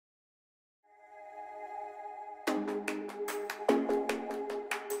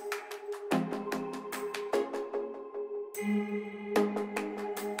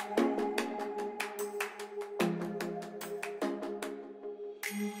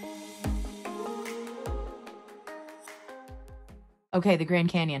Okay, the Grand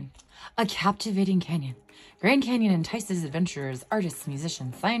Canyon. A captivating canyon. Grand Canyon entices adventurers, artists,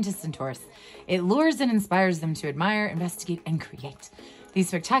 musicians, scientists, and tourists. It lures and inspires them to admire, investigate, and create. These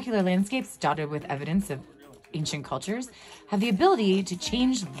spectacular landscapes, dotted with evidence of ancient cultures, have the ability to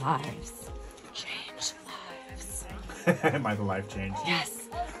change lives. Change lives. Am I the life change? Yes.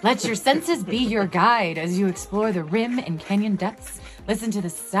 Let your senses be your guide as you explore the rim and canyon depths. Listen to the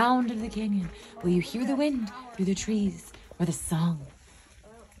sound of the canyon. Will you hear the wind through the trees or the song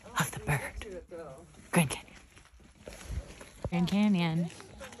of the bird? Grand Canyon. Grand Canyon.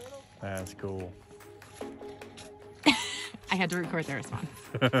 That's cool. I had to record the response.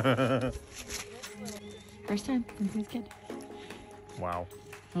 First time since he's a kid. Wow.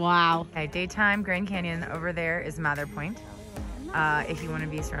 Wow. Okay, daytime Grand Canyon over there is Mather Point. If you want to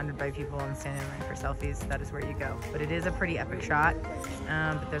be surrounded by people and stand in line for selfies, that is where you go. But it is a pretty epic shot.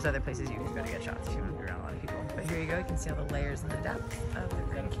 But there's other places you can go to get shots if you want to be around a lot of people. But here you go. You can see all the layers and the depths of the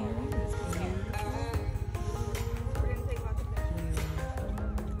Grand Canyon. It's beautiful.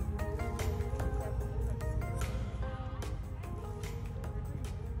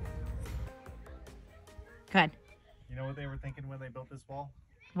 Go ahead. You know what they were thinking when they built this wall?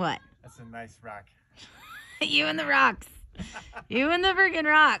 What? That's a nice rock. You and the rocks. You and the freaking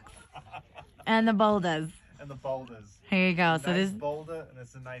rocks. And the boulders. And the boulders. Here you go. It's a So nice this boulder and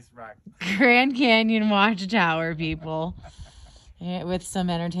it's a nice rock. Grand Canyon Watchtower, people. Yeah, with some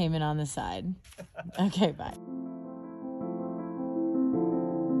entertainment on the side. Okay, bye.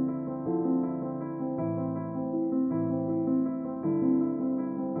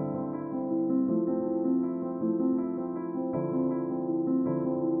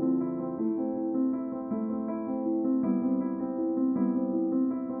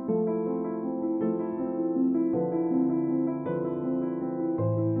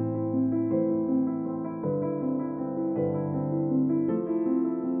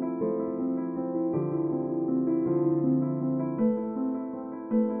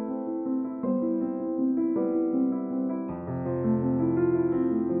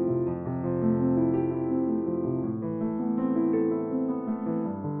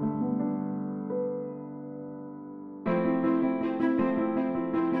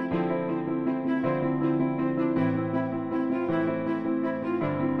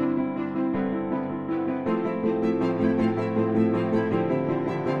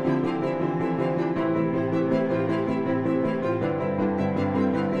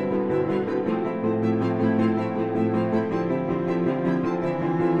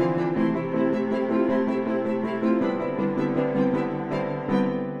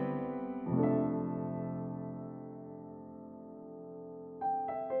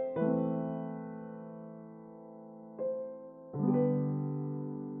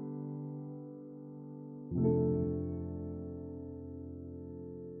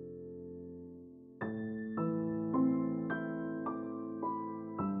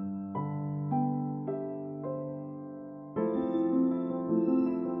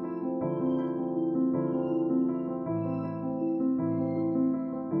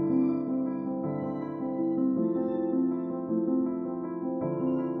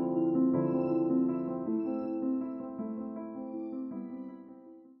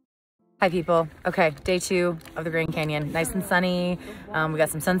 Hi people. Okay, day 2 of the Grand Canyon. Nice and sunny. We got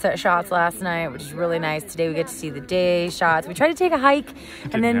some sunset shots last night, which is really nice. Today we get to see the day shots. We tried to take a hike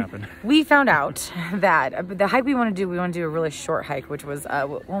and then we found out that the hike we want to do a really short hike, which was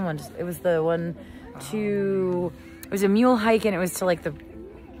it was a mule hike and it was to like the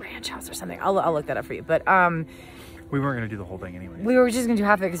ranch house or something. I'll look that up for you. But we weren't going to do the whole thing anyway. We were just going to do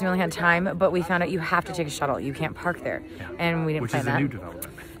half of it because we only had time, but we found out you have to take a shuttle. You can't park there. Yeah. And we didn't plan that. Which is a new development.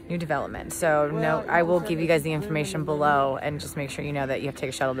 New development. So no, I will give you guys the information below and just make sure you know that you have to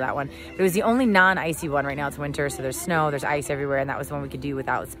take a shuttle to that one. It was the only non-icy one. Right now it's winter, so there's snow, there's ice everywhere, and that was the one we could do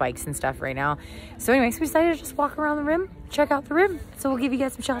without spikes and stuff right now. So anyways, we decided to just walk around the rim, check out the rim. So we'll give you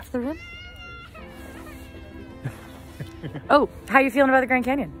guys some shots of the rim. Oh, how are you feeling about the Grand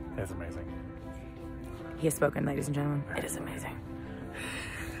Canyon? It's amazing. He has spoken, ladies and gentlemen. It is amazing.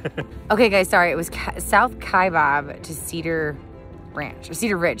 Okay guys, sorry, it was South Kibe to Cedar Ranch, or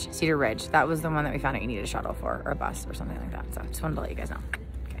Cedar Ridge. That was the one that we found out you needed a shuttle for, or a bus or something like that. So just wanted to let you guys know.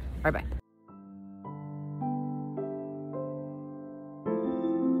 Okay, all right, bye.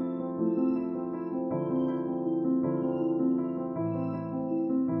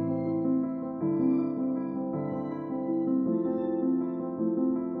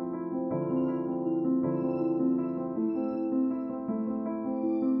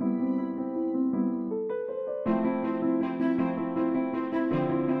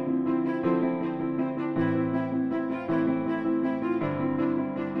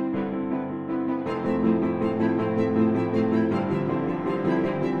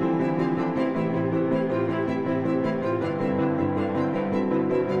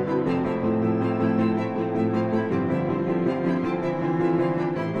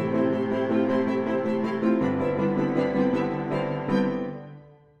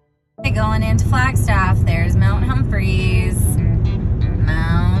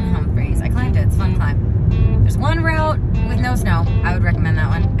 There's one route with no snow. I would recommend that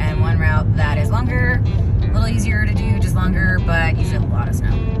one. And one route that is longer, a little easier to do, just longer, but usually a lot of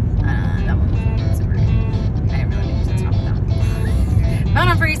snow. That one was super good. I didn't really make sense about that one. Mount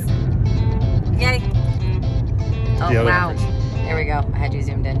Humphreys. Yay. Oh, wow. There we go. I had you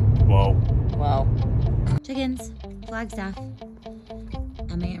zoomed in. Whoa. Whoa. Chickens. Flagstaff.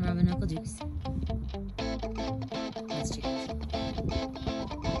 Emma and Robin Knuckle Dukes. That's chickens.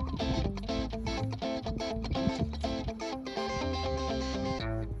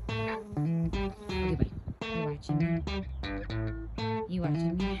 Okay, bye. You watching me? You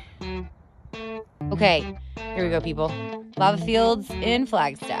watching me? Okay, here we go, people. Lava fields in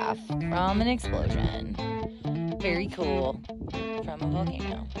Flagstaff from an explosion. Very cool. From a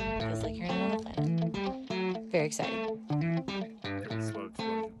volcano. Feels like you're in another planet. Very exciting. Slow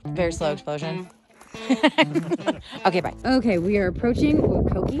explosion. Very slow explosion. Okay, bye. Okay, we are approaching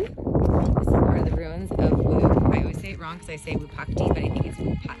Wupakti. This is part of the ruins of Whoop. I always say it wrong because I say Wupakti, but I think it's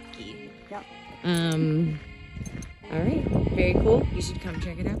Wupakti. Yep. All right, very cool. You should come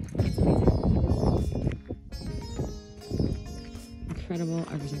check it out. It's amazing. Incredible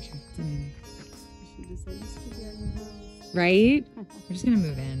architecture. It's amazing. Right? We're just gonna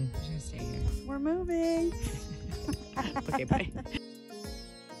move in. We're just gonna stay here. We're moving. Okay, bye.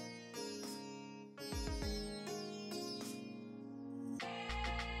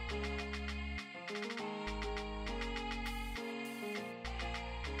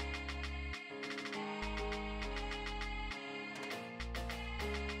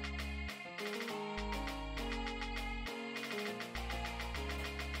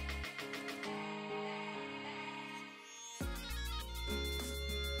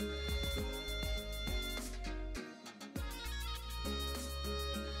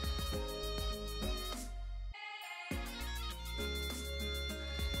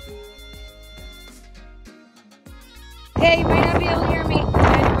 Okay, you might not be able to hear me. It's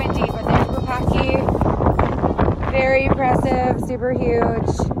kind of windy, but there's Wupakti. Very impressive, super huge.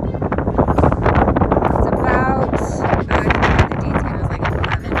 It's about, I can't remember the dates, it was like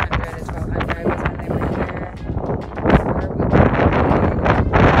 1100 to 1200 was when they were here. For Wupakti.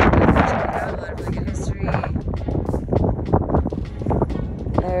 Check it out, a lot of really good history.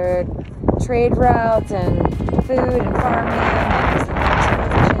 There are trade routes and food and farming and some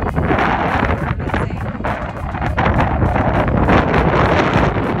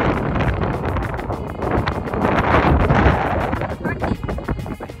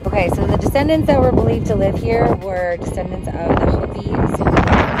Okay, so the descendants that were believed to live here were descendants of the Hopis.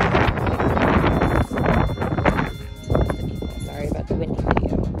 Sorry about the windy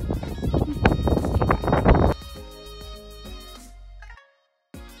video.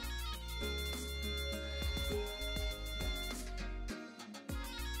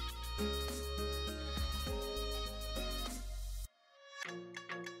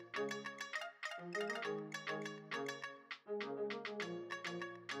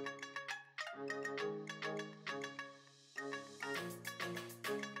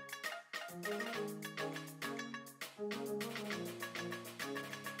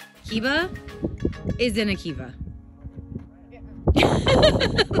 Kibe is in a Kibe.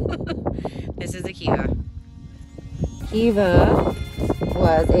 This is a Kibe. Kibe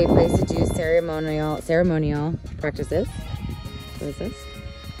was a place to do ceremonial practices. What is this?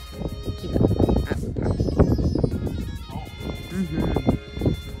 Kibe at Wupakti.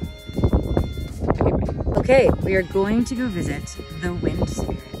 Okay, we are going to go visit the wind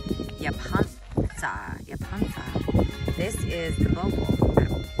spirit, Yapansa. This is the vocal at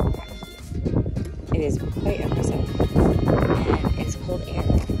Wupakti. It is quite impressive, and it's cold air.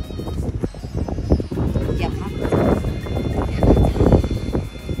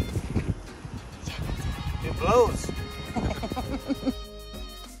 It blows.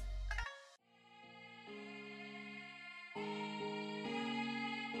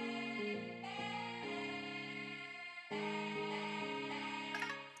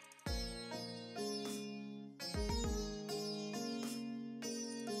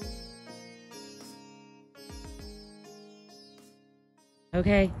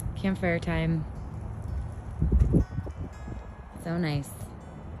 Okay, campfire time. So nice.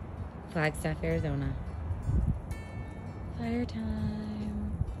 Flagstaff, Arizona. Fire time.